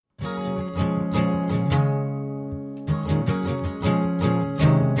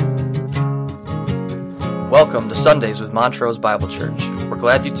Welcome to Sundays with Montrose Bible Church. We're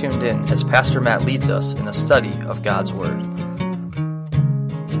glad you tuned in as Pastor Matt leads us in a study of God's Word.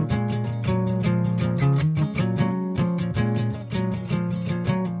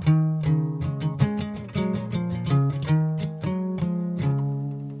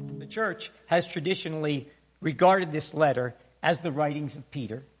 The church has traditionally regarded this letter as the writings of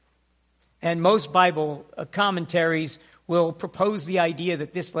Peter, and most Bible commentaries will propose the idea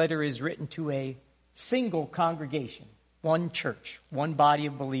that this letter is written to a single congregation, one church, one body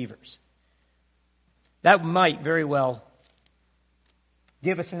of believers. That might very well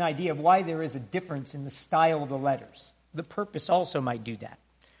give us an idea of why there is a difference in the style of the letters. The purpose also might do that.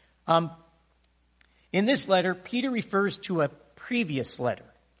 In this letter, Peter refers to a previous letter,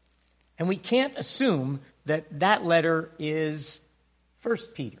 and we can't assume that that letter is 1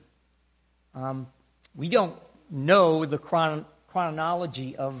 Peter. We don't know the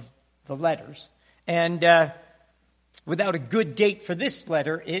chronology of the letters. And without a good date for this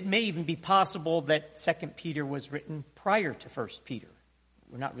letter, it may even be possible that 2 Peter was written prior to 1 Peter.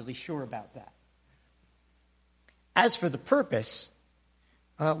 We're not really sure about that. As for the purpose,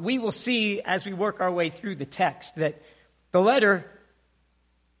 we will see as we work our way through the text that the letter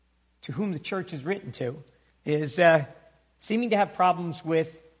to whom the church is written to is seeming to have problems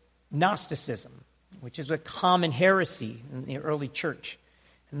with Gnosticism, which is a common heresy in the early church.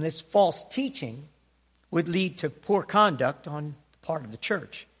 And this false teaching would lead to poor conduct on the part of the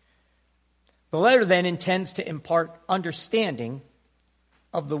church. The letter then intends to impart understanding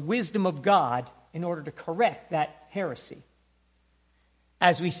of the wisdom of God in order to correct that heresy.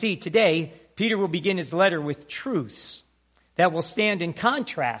 As we see today, Peter will begin his letter with truths that will stand in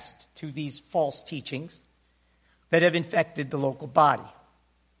contrast to these false teachings that have infected the local body.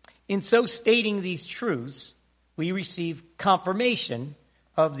 In so stating these truths, we receive confirmation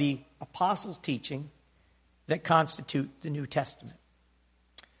of the apostles' teaching that constitute the New Testament.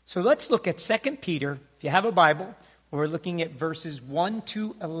 So let's look at 2 Peter. If you have a Bible, we're looking at verses 1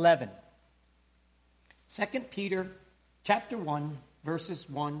 to 11. 2 Peter chapter 1, verses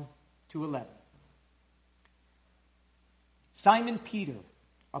 1 to 11. Simon Peter,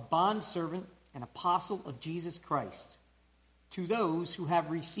 a bondservant and apostle of Jesus Christ, to those who have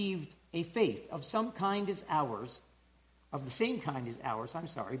received a faith of some kind as ours, of the same kind as ours,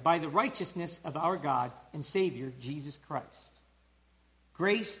 by the righteousness of our God and Savior, Jesus Christ.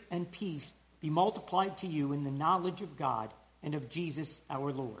 Grace and peace be multiplied to you in the knowledge of God and of Jesus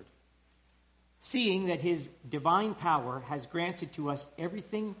our Lord, seeing that his divine power has granted to us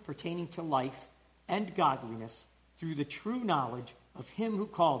everything pertaining to life and godliness through the true knowledge of him who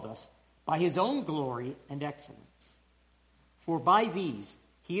called us by his own glory and excellence. For by these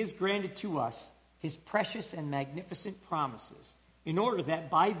he has granted to us his precious and magnificent promises, in order that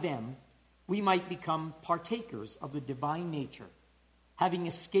by them we might become partakers of the divine nature, having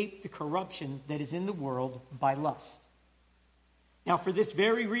escaped the corruption that is in the world by lust. Now for this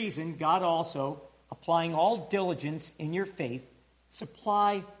very reason, God also, applying all diligence in your faith,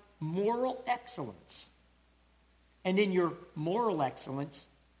 supply moral excellence, and in your moral excellence,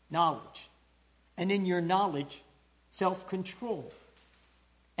 knowledge, and in your knowledge, self-control,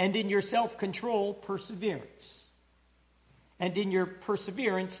 and in your self-control, perseverance, and in your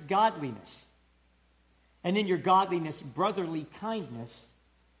perseverance, godliness, and in your godliness, brotherly kindness,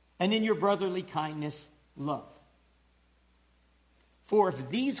 and in your brotherly kindness, love. For if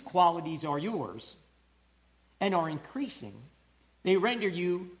these qualities are yours and are increasing, they render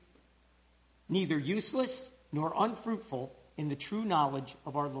you neither useless nor unfruitful in the true knowledge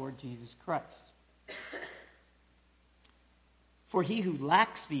of our Lord Jesus Christ. For he who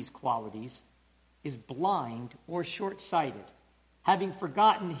lacks these qualities is blind or short-sighted, having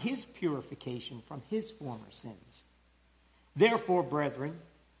forgotten his purification from his former sins. Therefore, brethren,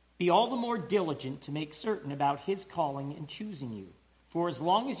 be all the more diligent to make certain about his calling and choosing you. For as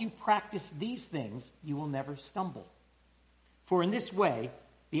long as you practice these things, you will never stumble. For in this way,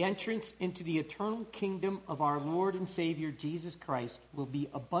 the entrance into the eternal kingdom of our Lord and Savior Jesus Christ will be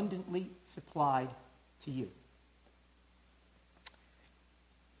abundantly supplied to you.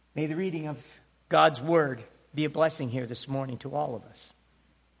 May the reading of God's word be a blessing here this morning to all of us.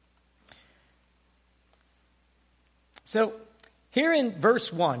 So, here in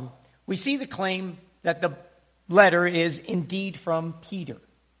verse 1, we see the claim that the letter is indeed from Peter.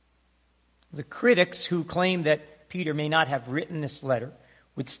 The critics who claim that Peter may not have written this letter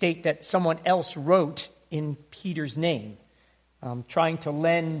would state that someone else wrote in Peter's name, trying to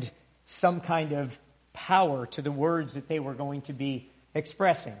lend some kind of power to the words that they were going to be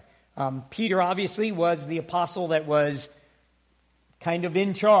expressing. Peter obviously was the apostle that was kind of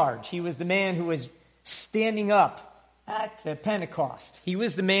in charge. He was the man who was standing up at Pentecost. He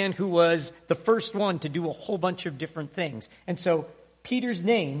was the man who was the first one to do a whole bunch of different things. And so Peter's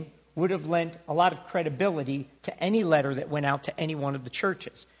name would have lent a lot of credibility to any letter that went out to any one of the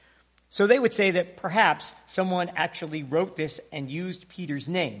churches. So they would say that perhaps someone actually wrote this and used Peter's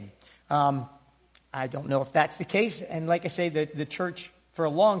name. I don't know if that's the case. And like I say, the church for a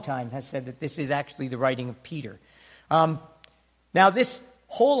long time has said that this is actually the writing of Peter. Now, this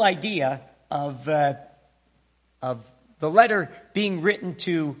whole idea of the letter being written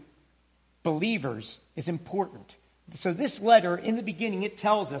to believers is important. So this letter, in the beginning, it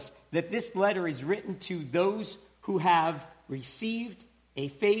tells us that this letter is written to those who have received a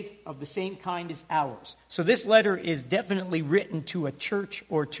faith of the same kind as ours. So this letter is definitely written to a church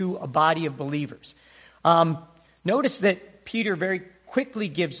or to a body of believers. Notice that Peter very quickly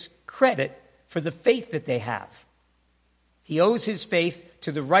gives credit for the faith that they have. He owes his faith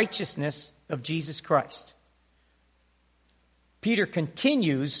to the righteousness of Jesus Christ. Peter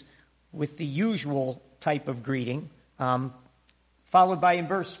continues with the usual type of greeting, followed by in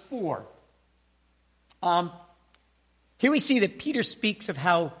verse 4. Here we see that Peter speaks of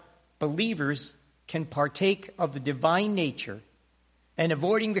how believers can partake of the divine nature and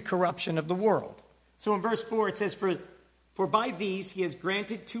avoiding the corruption of the world. So in verse 4 it says, For by these he has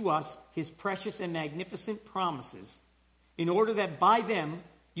granted to us his precious and magnificent promises, in order that by them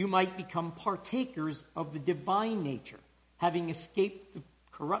you might become partakers of the divine nature, having escaped the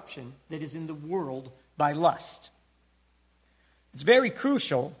corruption that is in the world by lust. It's very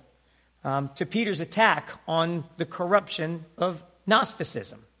crucial to Peter's attack on the corruption of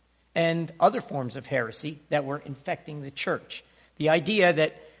Gnosticism and other forms of heresy that were infecting the church. The idea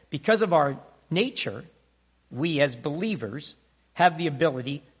that because of our nature, we as believers have the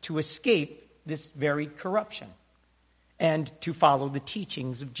ability to escape this very corruption and to follow the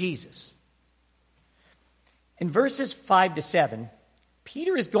teachings of Jesus. In verses 5 to 7,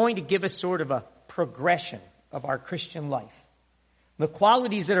 Peter is going to give us sort of a progression of our Christian life. The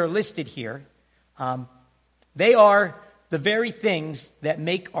qualities that are listed here, they are the very things that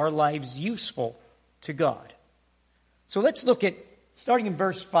make our lives useful to God. So let's look at, starting in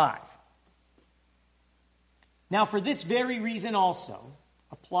verse 5. Now for this very reason also,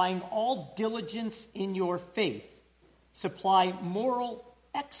 applying all diligence in your faith, supply moral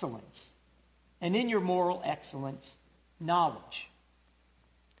excellence, and in your moral excellence, knowledge.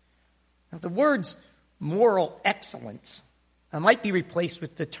 Now the words moral excellence might be replaced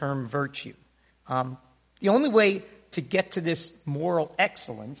with the term virtue. The only way to get to this moral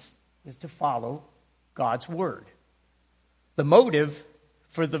excellence is to follow God's word. The motive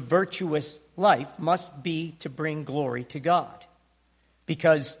for the virtuous life must be to bring glory to God.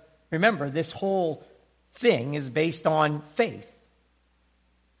 Because, remember, this whole thing is based on faith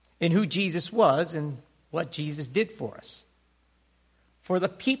in who Jesus was and what Jesus did for us. For the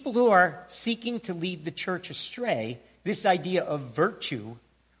people who are seeking to lead the church astray, this idea of virtue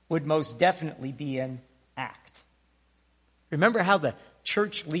would most definitely be an act. Remember how the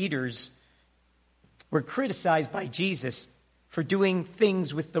church leaders were criticized by Jesus for doing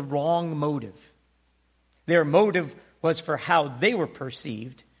things with the wrong motive. Their motive was for how they were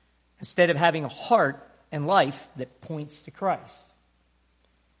perceived, instead of having a heart and life that points to Christ.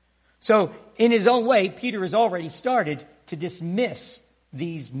 So, in his own way, Peter has already started to dismiss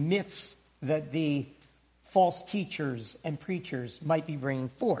these myths that the false teachers and preachers might be bringing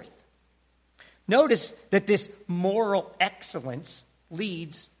forth. Notice that this moral excellence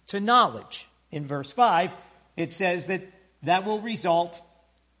leads to knowledge. In verse 5, it says that will result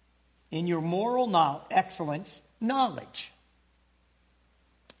in your moral excellence, knowledge.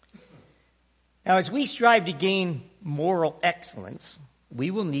 Now, as we strive to gain moral excellence,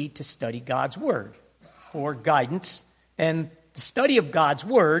 we will need to study God's word for guidance, and the study of God's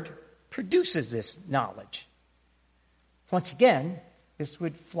word produces this knowledge. Once again, this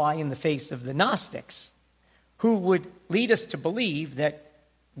would fly in the face of the Gnostics, who would lead us to believe that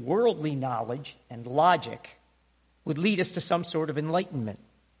worldly knowledge and logic would lead us to some sort of enlightenment.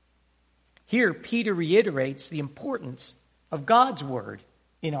 Here, Peter reiterates the importance of God's word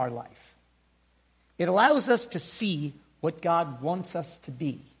in our life. It allows us to see what God wants us to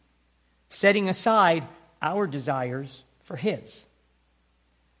be, setting aside our desires for his.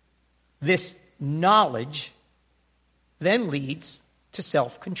 This knowledge then leads to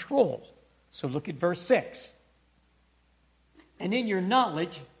self-control. So look at verse 6. And in your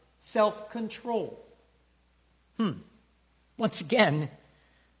knowledge, self-control. Once again,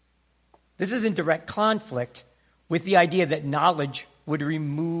 this is in direct conflict with the idea that knowledge would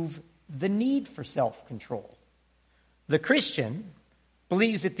remove the need for self-control. The Christian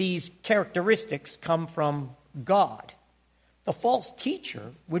believes that these characteristics come from God. The false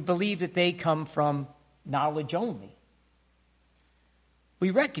teacher would believe that they come from knowledge only.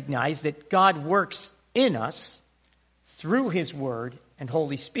 We recognize that God works in us through his word and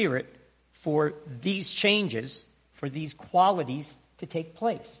Holy Spirit for these changes, for these qualities to take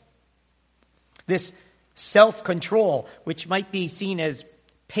place. This self-control, which might be seen as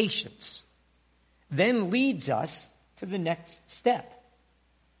patience, then leads us to the next step.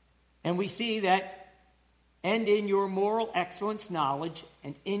 And we see that, and in your moral excellence, knowledge,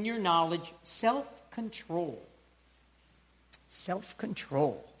 and in your knowledge, self-control.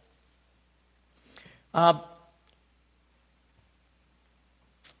 Self-control.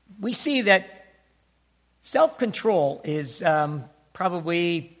 We see that self-control is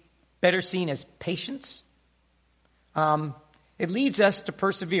probably better seen as patience. It leads us to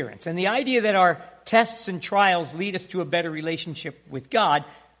perseverance. And the idea that our tests and trials lead us to a better relationship with God,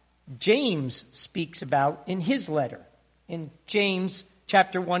 James speaks about in his letter. In James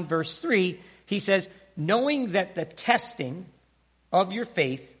chapter 1, verse 3, he says, knowing that the testing of your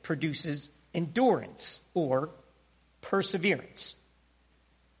faith produces endurance or perseverance.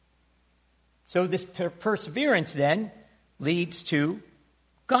 So this perseverance then leads to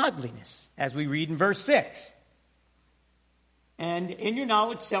godliness, as we read in verse 6. And in your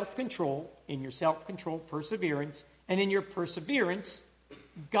knowledge, self-control, in your self-control, perseverance, and in your perseverance,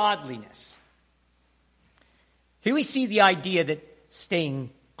 godliness. Here we see the idea that staying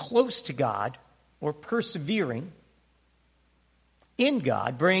close to God or persevering in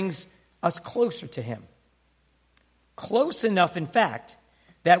God brings us closer to him. Close enough, in fact,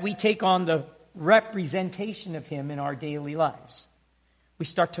 that we take on the representation of him in our daily lives. We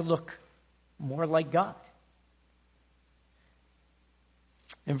start to look more like God.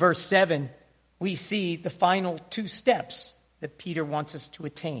 In verse 7, we see the final two steps that Peter wants us to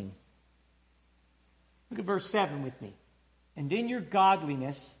attain. Look at verse 7 with me. And in your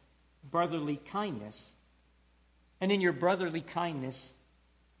godliness, brotherly kindness, and in your brotherly kindness,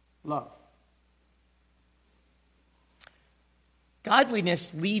 love.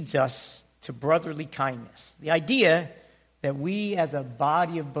 Godliness leads us to brotherly kindness. The idea that we as a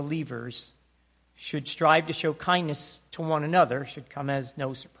body of believers should strive to show kindness to one another should come as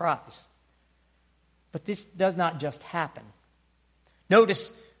no surprise. But this does not just happen.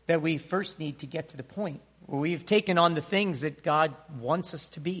 Notice that we first need to get to the point where we've taken on the things that God wants us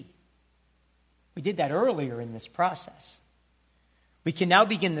to be. We did that earlier in this process. We can now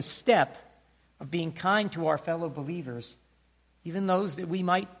begin the step of being kind to our fellow believers, even those that we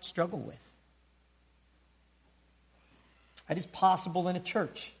might struggle with. That is possible in a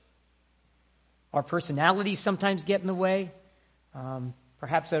church. Our personalities sometimes get in the way.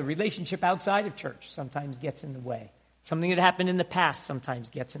 Perhaps a relationship outside of church sometimes gets in the way. Something that happened in the past sometimes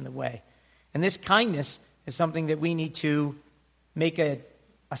gets in the way. And this kindness is something that we need to make a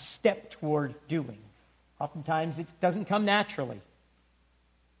step toward doing. Oftentimes it doesn't come naturally.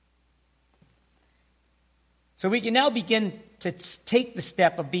 So we can now begin to take the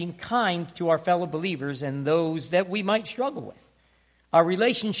step of being kind to our fellow believers and those that we might struggle with. Our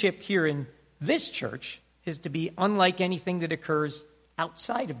relationship here in this church is to be unlike anything that occurs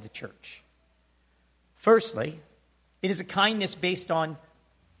outside of the church. Firstly, it is a kindness based on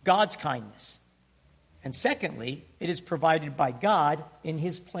God's kindness. And secondly, it is provided by God in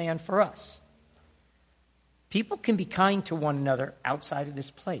his plan for us. People can be kind to one another outside of this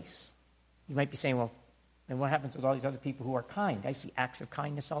place. You might be saying, well, then what happens with all these other people who are kind? I see acts of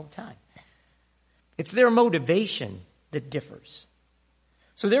kindness all the time. It's their motivation that differs.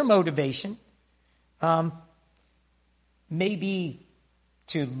 So their motivation may be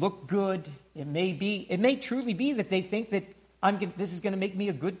to look good. It may truly be that they think that this is going to make me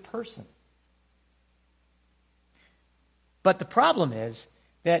a good person. But the problem is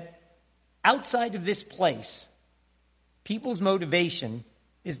that outside of this place, people's motivation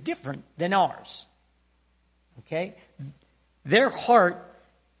is different than ours. Okay? Their heart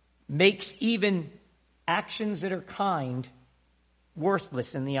makes even actions that are kind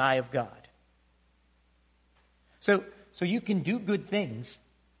worthless in the eye of God. So you can do good things,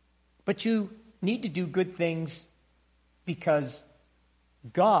 but you need to do good things because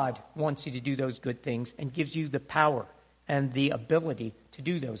God wants you to do those good things and gives you the power and the ability to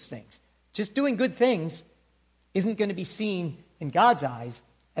do those things. Just doing good things isn't going to be seen in God's eyes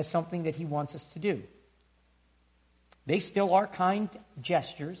as something that he wants us to do. They still are kind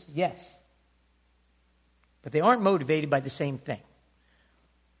gestures, yes. But they aren't motivated by the same thing.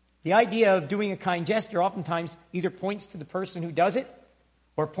 The idea of doing a kind gesture oftentimes either points to the person who does it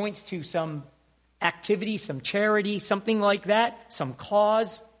or points to some activity, some charity, something like that, some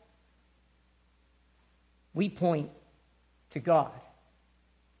cause, we point to God.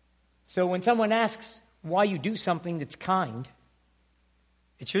 So when someone asks why you do something that's kind,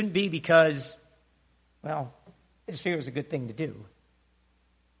 it shouldn't be because, well, I just figure it's a good thing to do.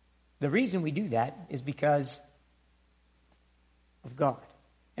 The reason we do that is because of God.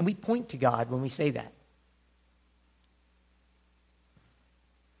 And we point to God when we say that.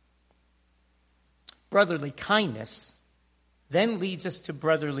 Brotherly kindness then leads us to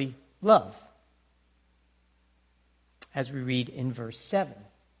brotherly love, as we read in verse 7.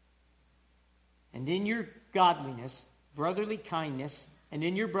 And in your godliness, brotherly kindness, and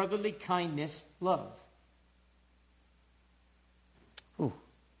in your brotherly kindness, love. Ooh.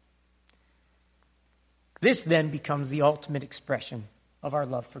 This then becomes the ultimate expression of our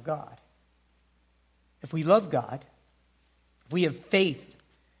love for God. If we love God, if we have faith,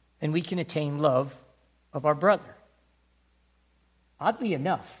 then we can attain love of our brother. Oddly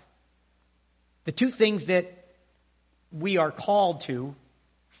enough, the two things that we are called to,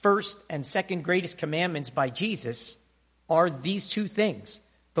 first and second greatest commandments by Jesus, are these two things: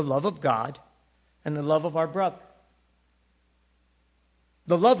 the love of God and the love of our brother.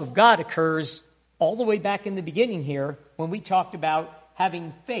 The love of God occurs all the way back in the beginning here when we talked about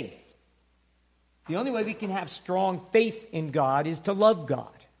having faith. The only way we can have strong faith in God is to love God.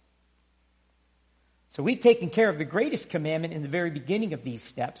 So we've taken care of the greatest commandment in the very beginning of these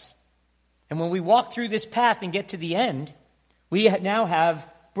steps. And when we walk through this path and get to the end, we now have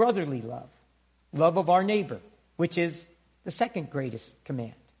brotherly love, love of our neighbor, which is the second greatest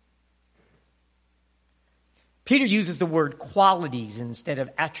command. Peter uses the word qualities instead of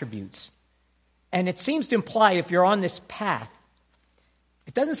attributes. And it seems to imply if you're on this path,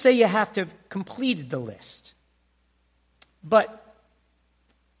 it doesn't say you have to have completed the list. But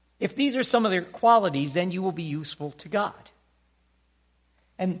if these are some of their qualities, then you will be useful to God.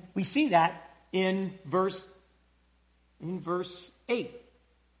 And we see that in verse 8.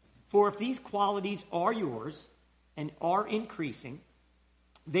 For if these qualities are yours and are increasing,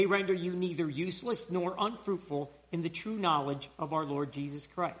 they render you neither useless nor unfruitful in the true knowledge of our Lord Jesus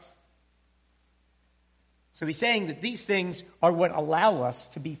Christ. So he's saying that these things are what allow us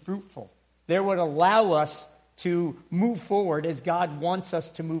to be fruitful. They're what allow us to move forward as God wants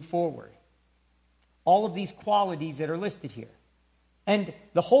us to move forward. All of these qualities that are listed here. And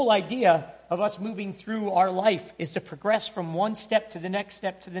the whole idea of us moving through our life is to progress from one step to the next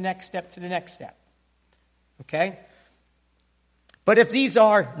step to the next step to the next step. Okay? But if these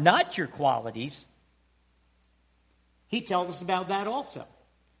are not your qualities, he tells us about that also.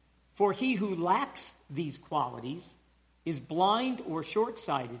 For he who lacks these qualities is blind or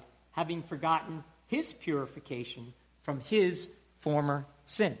short-sighted, having forgotten his purification from his former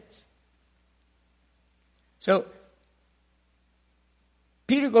sins. So,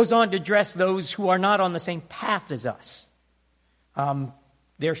 Peter goes on to address those who are not on the same path as us.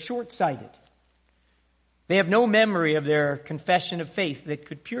 They're short-sighted. They have no memory of their confession of faith that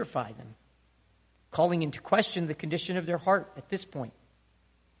could purify them, calling into question the condition of their heart at this point.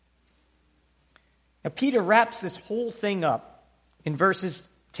 Now, Peter wraps this whole thing up in verses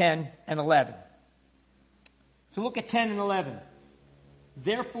 10 and 11. So look at 10 and 11.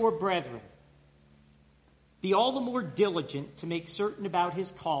 Therefore, brethren, be all the more diligent to make certain about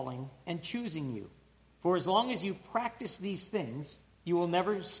his calling and choosing you. For as long as you practice these things, you will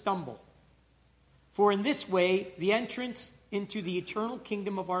never stumble. For in this way, the entrance into the eternal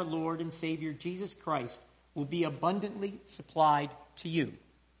kingdom of our Lord and Savior Jesus Christ will be abundantly supplied to you.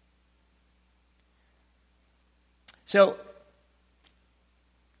 So,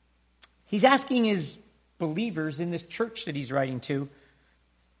 he's asking his believers in this church that he's writing to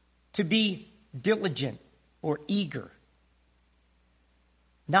be diligent or eager,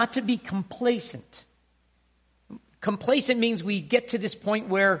 not to be complacent. Complacent means we get to this point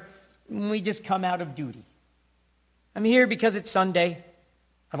where we just come out of duty. I'm here because it's Sunday.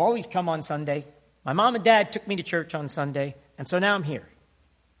 I've always come on Sunday. My mom and dad took me to church on Sunday, and so now I'm here.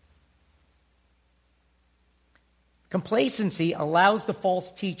 Complacency allows the false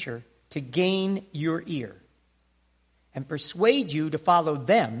teacher to gain your ear and persuade you to follow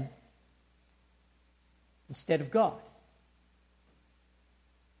them instead of God.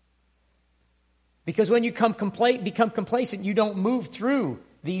 Because when you become complacent, you don't move through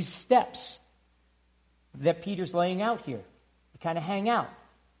these steps that Peter's laying out here. You kind of hang out.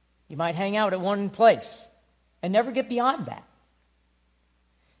 You might hang out at one place and never get beyond that.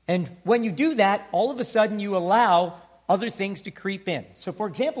 And when you do that, all of a sudden you allow other things to creep in. So, for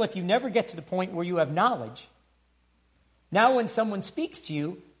example, if you never get to the point where you have knowledge, now when someone speaks to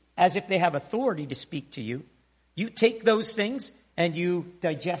you as if they have authority to speak to you. You take those things and you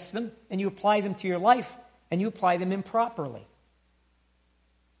digest them and you apply them to your life, and you apply them improperly.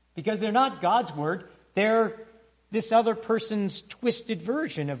 Because they're not God's word, they're this other person's twisted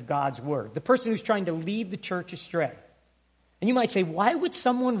version of God's word, the person who's trying to lead the church astray. And you might say, why would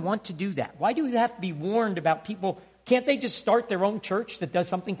someone want to do that? Why do you have to be warned about people? Can't they just start their own church that does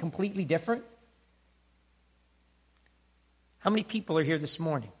something completely different? How many people are here this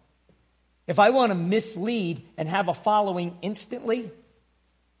morning? If I want to mislead and have a following instantly,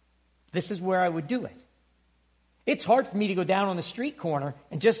 this is where I would do it. It's hard for me to go down on the street corner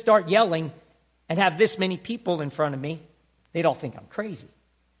and just start yelling and have this many people in front of me. They'd all think I'm crazy,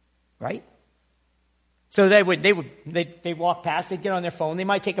 right? So they walk past, they'd get on their phone, they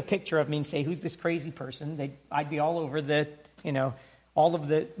might take a picture of me and say, who's this crazy person? I'd be all over all of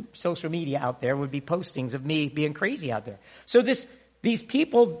the social media out there would be postings of me being crazy out there. So these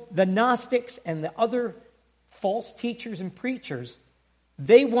people, the Gnostics and the other false teachers and preachers,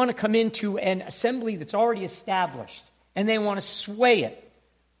 they want to come into an assembly that's already established, and they want to sway it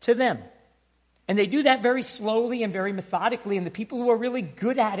to them. And they do that very slowly and very methodically, and the people who are really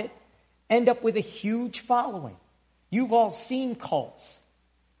good at it end up with a huge following. You've all seen cults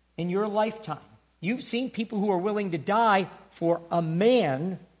in your lifetime. You've seen people who are willing to die for a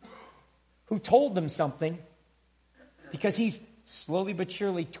man who told them something because he's slowly but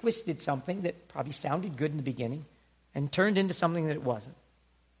surely twisted something that probably sounded good in the beginning and turned into something that it wasn't.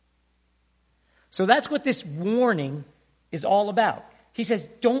 So that's what this warning is all about. He says,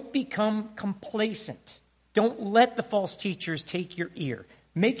 don't become complacent. Don't let the false teachers take your ear.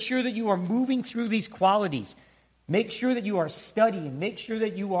 Make sure that you are moving through these qualities. Make sure that you are studying. Make sure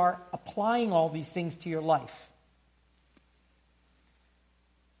that you are applying all these things to your life.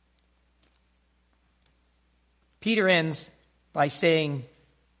 Peter ends by saying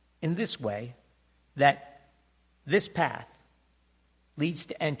in this way that this path leads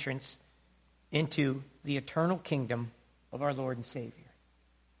to entrance into the eternal kingdom of our Lord and Savior.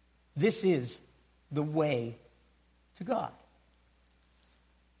 This is the way to God.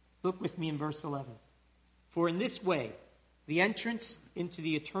 Look with me in verse 11. For in this way, the entrance into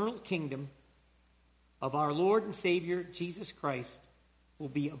the eternal kingdom of our Lord and Savior, Jesus Christ, will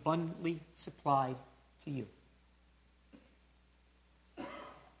be abundantly supplied to you.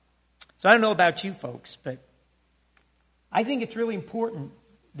 So I don't know about you folks, but I think it's really important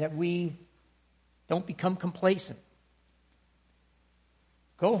that we don't become complacent.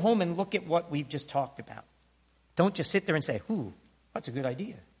 Go home and look at what we've just talked about. Don't just sit there and say, that's a good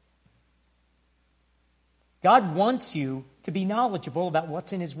idea. God wants you to be knowledgeable about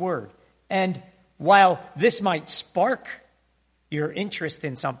what's in His Word. And while this might spark your interest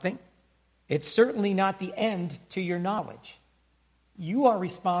in something, it's certainly not the end to your knowledge. You are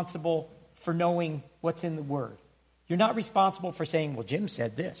responsible for knowing what's in the Word. You're not responsible for saying, well, Jim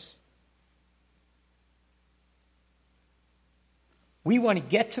said this. We want to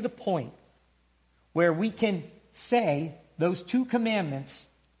get to the point where we can say those 2 commandments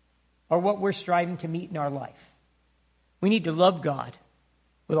are what we're striving to meet in our life. We need to love God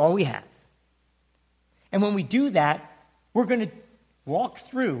with all we have. And when we do that, we're going to walk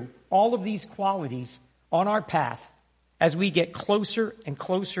through all of these qualities on our path as we get closer and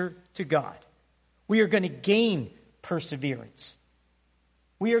closer to God. We are going to gain perseverance.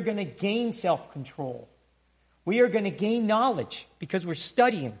 We are going to gain self-control. We are going to gain knowledge because we're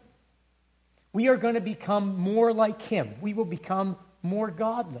studying. We are going to become more like Him. We will become more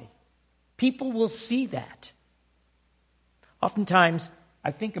godly. People will see that. Oftentimes,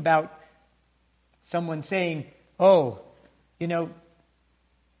 I think about someone saying,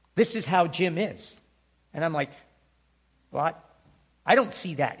 this is how Jim is. And I'm like, what? I don't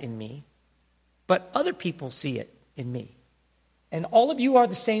see that in me. But other people see it in me. And all of you are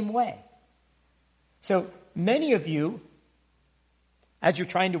the same way. So many of you, as you're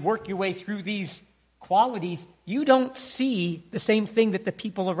trying to work your way through these qualities, you don't see the same thing that the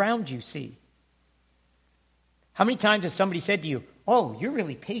people around you see. How many times has somebody said to you, oh, you're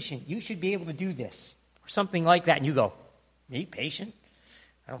really patient, you should be able to do this, or something like that, and you go, me, patient?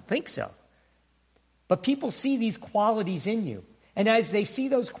 I don't think so. But people see these qualities in you, and as they see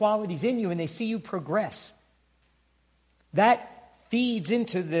those qualities in you and they see you progress, that feeds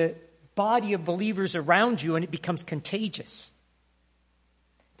into the body of believers around you, and it becomes contagious.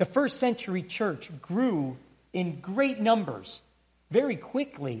 The first century church grew in great numbers, very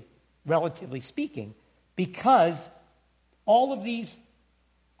quickly, relatively speaking, because all of these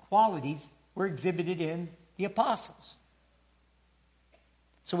qualities were exhibited in the apostles.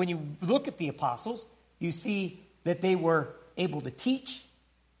 So when you look at the apostles, you see that they were able to teach,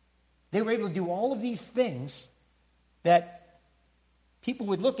 They were able to do all of these things that people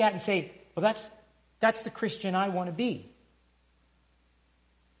would look at and say, well, that's the Christian I want to be.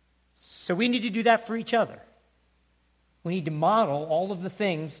 So we need to do that for each other. We need to model all of the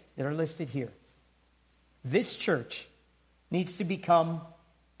things that are listed here. This church needs to become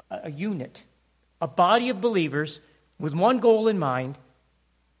a unit, a body of believers with one goal in mind,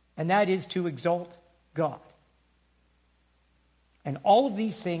 and that is to exalt God. And all of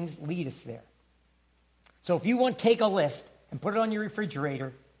these things lead us there. So if you want to take a list and put it on your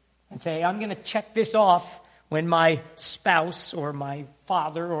refrigerator and say, I'm going to check this off when my spouse or my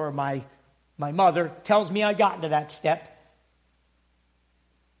father or my mother tells me I got into that step,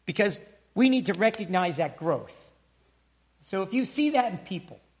 because we need to recognize that growth. So if you see that in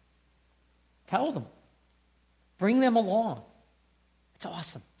people, tell them. Bring them along. It's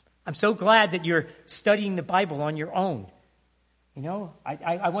awesome. I'm so glad that you're studying the Bible on your own. You know,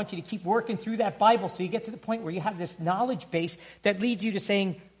 I want you to keep working through that Bible so you get to the point where you have this knowledge base that leads you to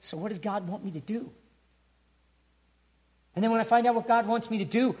saying, so what does God want me to do? And then when I find out what God wants me to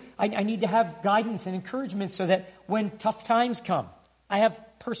do, I need to have guidance and encouragement so that when tough times come, I have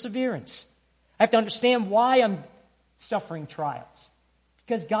perseverance. I have to understand why I'm suffering trials.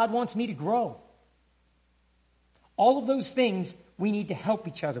 Because God wants me to grow. All of those things we need to help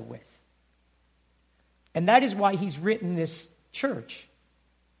each other with. And that is why he's written this church.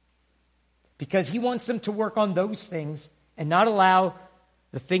 Because he wants them to work on those things and not allow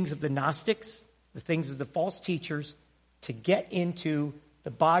the things of the Gnostics, the things of the false teachers, to get into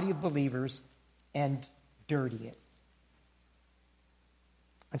the body of believers and dirty it.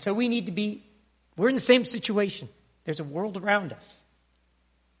 And so we're in the same situation. There's a world around us.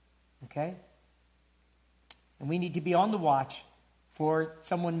 Okay? And we need to be on the watch for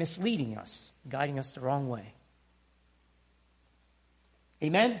someone misleading us, guiding us the wrong way.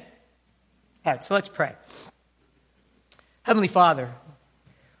 Amen? All right, so let's pray. Heavenly Father,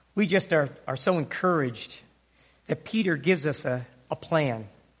 we just are so encouraged that Peter gives us a plan,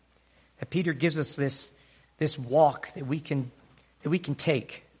 that Peter gives us this walk that we can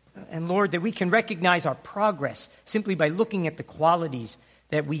take. And Lord, that we can recognize our progress simply by looking at the qualities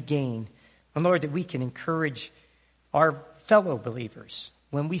that we gain. And Lord, that we can encourage our fellow believers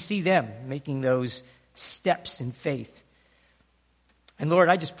when we see them making those steps in faith. And Lord,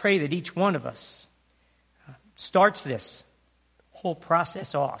 I just pray that each one of us starts this whole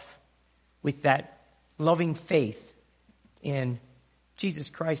process off with that loving faith in Jesus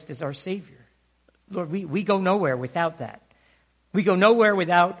Christ as our Savior. Lord, we go nowhere without that. We go nowhere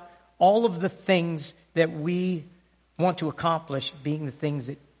without all of the things that we want to accomplish being the things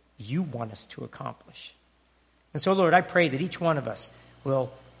that you want us to accomplish. And so, Lord, I pray that each one of us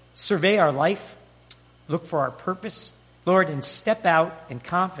will survey our life, look for our purpose, Lord, and step out in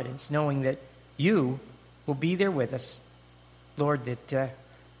confidence, knowing that you will be there with us, Lord,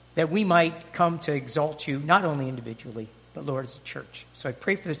 that we might come to exalt you, not only individually, but, Lord, as a church. So I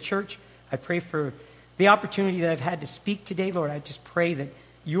pray for the church. I pray for the opportunity that I've had to speak today, Lord. I just pray that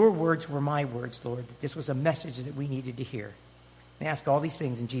your words were my words, Lord, that this was a message that we needed to hear. And I ask all these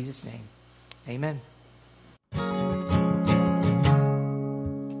things in Jesus' name. Amen.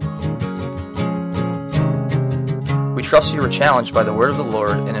 We trust you were challenged by the word of the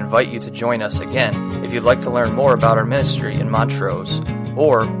Lord and invite you to join us again if you'd like to learn more about our ministry in Montrose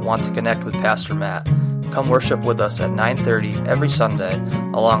or want to connect with Pastor Matt. Come worship with us at 9:30 every Sunday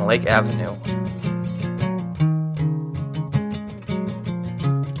along Lake Avenue